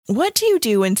What do you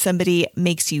do when somebody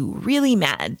makes you really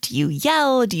mad? Do you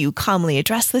yell? Do you calmly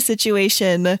address the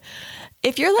situation?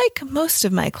 If you're like most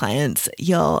of my clients,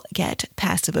 you'll get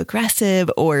passive-aggressive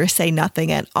or say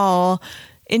nothing at all.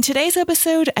 In today's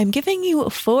episode, I'm giving you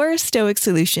 4 Stoic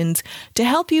solutions to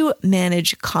help you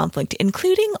manage conflict,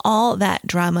 including all that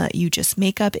drama you just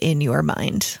make up in your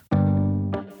mind.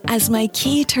 As my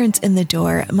key turns in the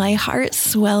door, my heart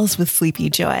swells with sleepy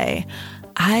joy.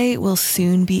 I will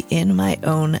soon be in my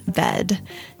own bed.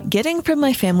 Getting from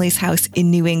my family's house in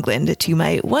New England to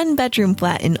my 1-bedroom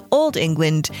flat in Old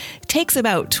England takes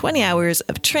about 20 hours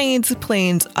of trains,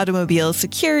 planes, automobiles,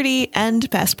 security, and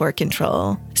passport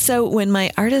control. So when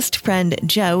my artist friend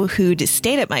Joe, who'd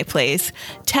stayed at my place,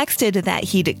 texted that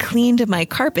he'd cleaned my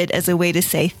carpet as a way to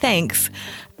say thanks,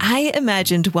 I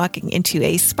imagined walking into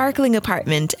a sparkling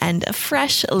apartment and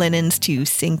fresh linens to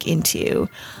sink into.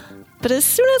 But as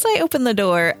soon as I open the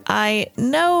door, I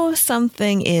know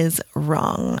something is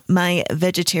wrong. My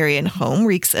vegetarian home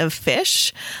reeks of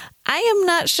fish. I am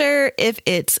not sure if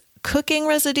it's cooking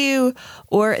residue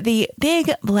or the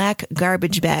big black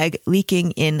garbage bag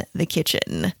leaking in the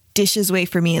kitchen. Dishes wait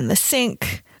for me in the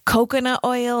sink. Coconut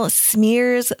oil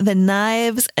smears the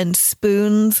knives and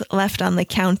spoons left on the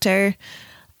counter.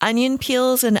 Onion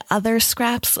peels and other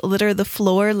scraps litter the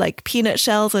floor like peanut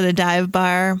shells at a dive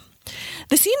bar.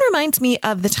 The scene reminds me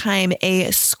of the time a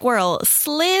squirrel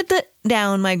slid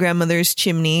down my grandmother's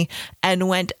chimney and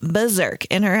went berserk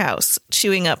in her house,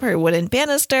 chewing up her wooden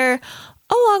banister,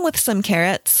 along with some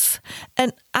carrots.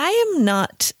 And I am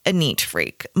not a neat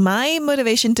freak. My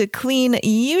motivation to clean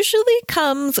usually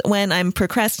comes when I'm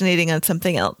procrastinating on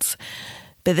something else.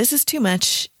 But this is too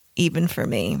much, even for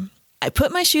me. I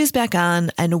put my shoes back on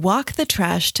and walk the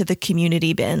trash to the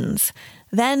community bins.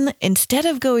 Then, instead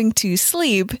of going to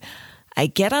sleep, I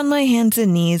get on my hands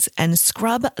and knees and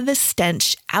scrub the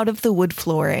stench out of the wood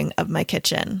flooring of my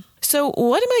kitchen. So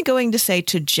what am I going to say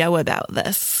to Joe about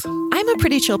this? I'm a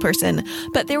pretty chill person,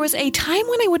 but there was a time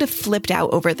when I would have flipped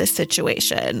out over this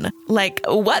situation. Like,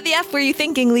 what the F were you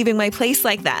thinking leaving my place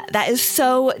like that? That is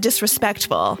so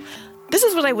disrespectful. This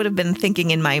is what I would have been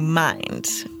thinking in my mind.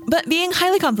 But being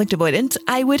highly conflict avoidant,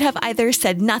 I would have either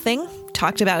said nothing,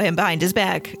 talked about him behind his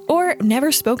back, or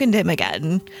never spoken to him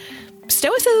again.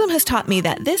 Stoicism has taught me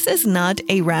that this is not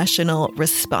a rational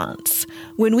response.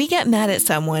 When we get mad at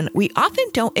someone, we often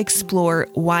don't explore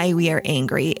why we are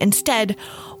angry. Instead,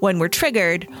 when we're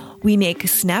triggered, we make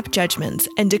snap judgments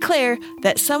and declare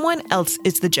that someone else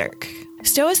is the jerk.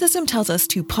 Stoicism tells us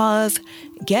to pause,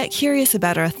 get curious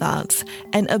about our thoughts,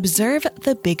 and observe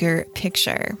the bigger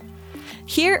picture.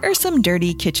 Here are some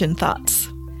dirty kitchen thoughts.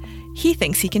 He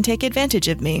thinks he can take advantage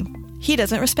of me. He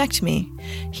doesn't respect me.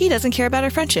 He doesn't care about our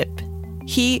friendship.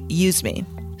 He used me.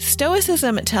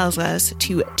 Stoicism tells us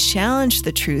to challenge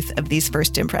the truth of these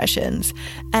first impressions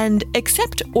and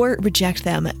accept or reject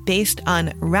them based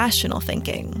on rational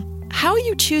thinking. How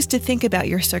you choose to think about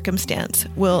your circumstance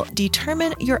will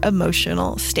determine your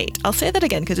emotional state. I'll say that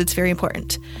again because it's very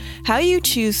important. How you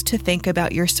choose to think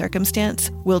about your circumstance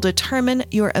will determine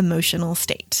your emotional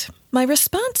state. My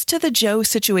response to the Joe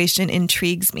situation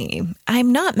intrigues me.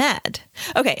 I'm not mad.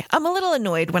 Okay, I'm a little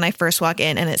annoyed when I first walk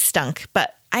in and it stunk,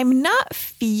 but I'm not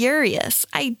furious.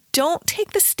 I don't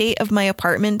take the state of my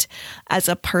apartment as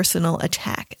a personal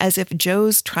attack, as if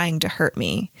Joe's trying to hurt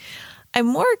me. I'm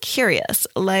more curious,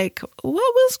 like, what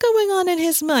was going on in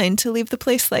his mind to leave the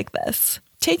place like this?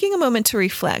 Taking a moment to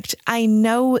reflect, I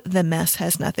know the mess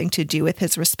has nothing to do with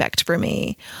his respect for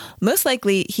me. Most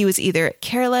likely, he was either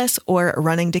careless or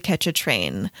running to catch a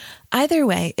train. Either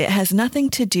way, it has nothing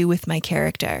to do with my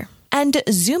character. And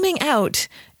zooming out,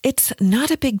 it's not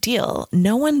a big deal.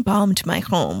 No one bombed my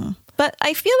home. But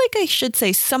I feel like I should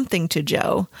say something to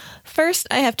Joe. First,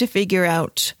 I have to figure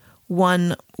out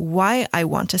 1, why I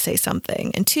want to say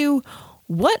something, and 2,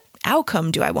 what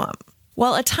outcome do I want?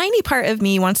 While a tiny part of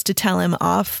me wants to tell him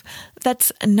off,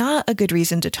 that's not a good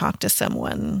reason to talk to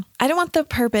someone. I don't want the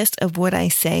purpose of what I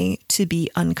say to be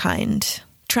unkind.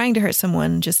 Trying to hurt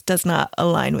someone just does not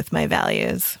align with my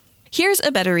values. Here's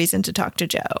a better reason to talk to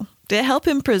Joe, to help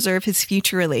him preserve his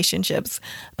future relationships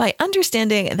by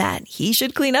understanding that he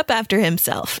should clean up after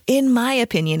himself, in my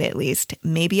opinion at least.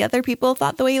 Maybe other people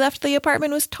thought the way he left the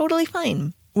apartment was totally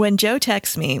fine. When Joe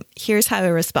texts me, here's how I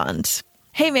respond.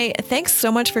 Hey mate, thanks so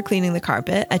much for cleaning the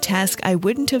carpet, a task I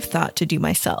wouldn't have thought to do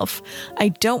myself. I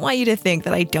don't want you to think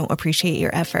that I don't appreciate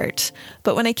your effort.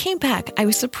 But when I came back, I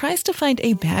was surprised to find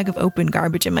a bag of open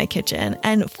garbage in my kitchen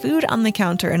and food on the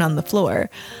counter and on the floor.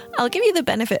 I'll give you the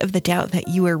benefit of the doubt that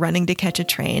you were running to catch a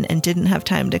train and didn't have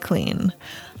time to clean.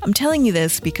 I'm telling you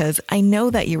this because I know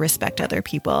that you respect other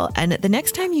people, and the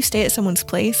next time you stay at someone's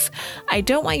place, I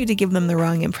don't want you to give them the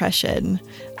wrong impression.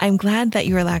 I'm glad that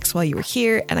you relaxed while you were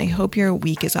here, and I hope your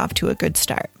week is off to a good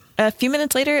start. A few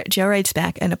minutes later, Joe writes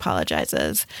back and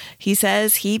apologizes. He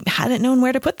says he hadn't known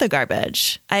where to put the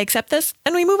garbage. I accept this,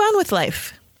 and we move on with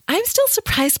life. I'm still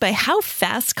surprised by how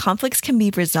fast conflicts can be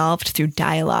resolved through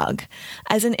dialogue.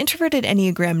 As an introverted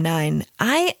Enneagram 9,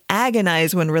 I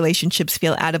agonize when relationships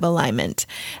feel out of alignment.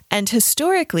 And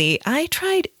historically, I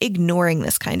tried ignoring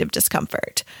this kind of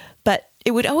discomfort, but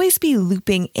it would always be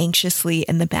looping anxiously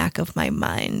in the back of my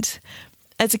mind.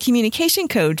 As a communication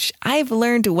coach, I've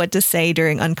learned what to say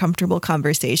during uncomfortable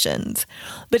conversations,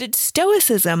 but it's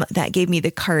stoicism that gave me the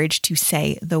courage to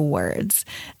say the words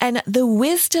and the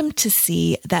wisdom to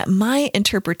see that my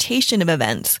interpretation of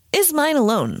events is mine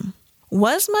alone.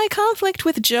 Was my conflict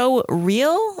with Joe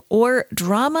real or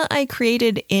drama I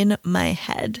created in my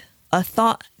head? A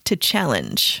thought to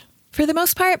challenge. For the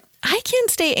most part, I can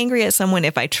stay angry at someone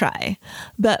if I try,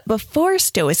 but before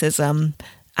stoicism,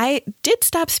 I did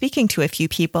stop speaking to a few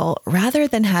people rather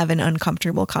than have an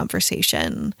uncomfortable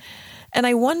conversation. And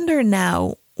I wonder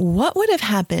now, what would have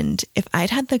happened if I'd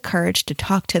had the courage to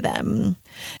talk to them?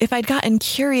 If I'd gotten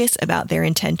curious about their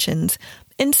intentions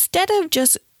instead of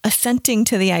just assenting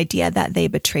to the idea that they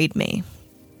betrayed me?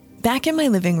 Back in my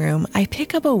living room, I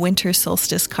pick up a winter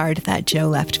solstice card that Joe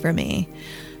left for me.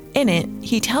 In it,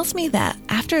 he tells me that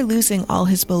after losing all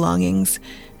his belongings,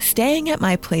 staying at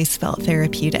my place felt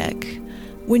therapeutic.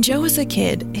 When Joe was a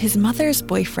kid, his mother's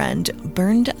boyfriend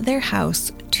burned their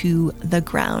house to the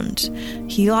ground.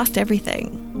 He lost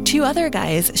everything. 2 other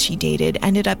guys she dated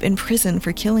ended up in prison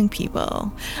for killing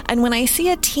people. And when I see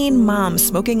a teen mom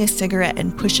smoking a cigarette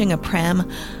and pushing a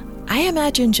pram, I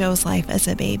imagine Joe's life as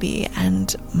a baby,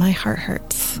 and my heart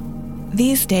hurts.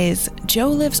 These days, Joe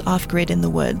lives off-grid in the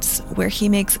woods, where he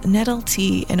makes nettle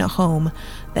tea in a home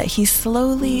that he's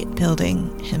slowly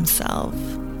building himself.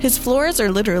 His floors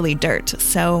are literally dirt,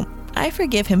 so I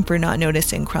forgive him for not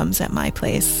noticing crumbs at my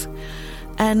place.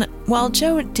 And while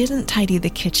Joe didn't tidy the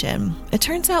kitchen, it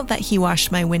turns out that he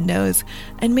washed my windows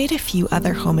and made a few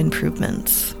other home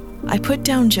improvements. I put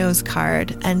down Joe's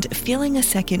card, and feeling a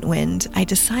second wind, I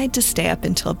decide to stay up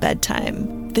until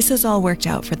bedtime. This has all worked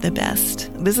out for the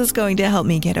best. This is going to help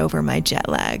me get over my jet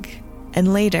lag.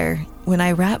 And later, when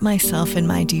I wrap myself in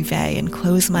my duvet and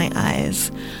close my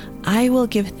eyes, I will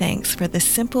give thanks for the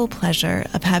simple pleasure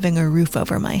of having a roof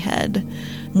over my head.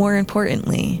 More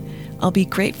importantly, I'll be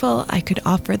grateful I could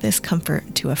offer this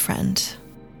comfort to a friend.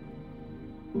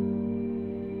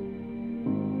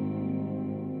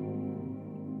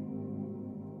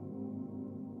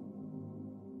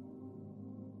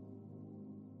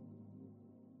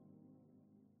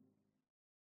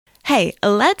 Hey,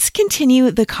 let's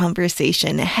continue the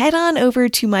conversation. Head on over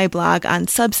to my blog on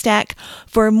Substack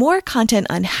for more content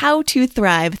on how to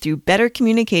thrive through better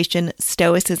communication,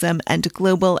 stoicism, and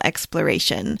global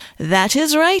exploration. That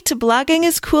is right, blogging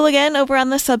is cool again over on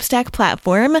the Substack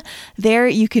platform. There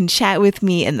you can chat with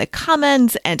me in the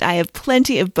comments, and I have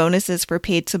plenty of bonuses for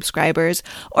paid subscribers,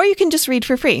 or you can just read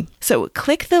for free. So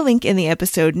click the link in the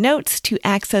episode notes to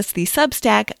access the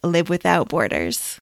Substack Live Without Borders.